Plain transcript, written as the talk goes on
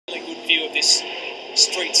view of this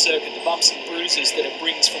street circuit, the bumps and bruises that it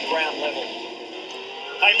brings from ground level.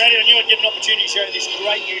 Hey, Matty, I knew I'd get an opportunity to show you this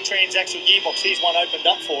great new transaxle gearbox. Here's one opened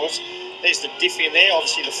up for us. There's the diff in there.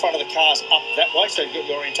 Obviously, the front of the car's up that way, so you've got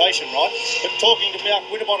your orientation right. But talking to Mark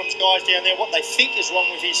Winterbottom's guys down there, what they think is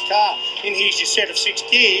wrong with his car, in here's your set of 6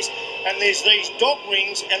 gears, and there's these dog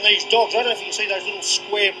rings and these dogs. I don't know if you can see those little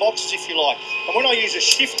square boxes, if you like. And when I use a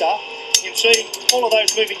shifter, you can see all of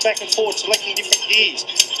those moving back and forward, selecting different gears.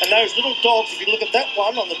 And those little dogs, if you look at that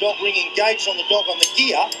one on the dog ring engaged on the dog on the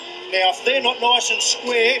gear, now if they're not nice and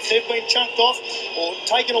square, if they've been chunked off or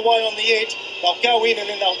taken away on the edge, they'll go in and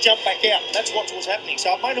then they'll jump back out. And that's what's happening.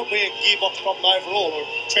 So it may not be a gearbox problem overall or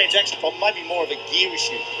a transaction problem, maybe more of a gear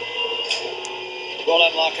issue. Well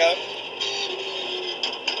done, Larko.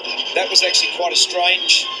 That was actually quite a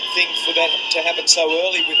strange thing for that to happen so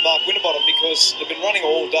early with Mark Winterbottom, because they've been running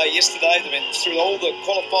all day yesterday. They've been through all the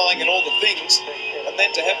qualifying and all the things, and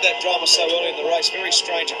then to have that drama so early in the race, very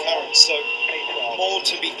strange occurrence. So more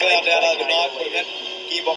to be found out overnight when that gearbox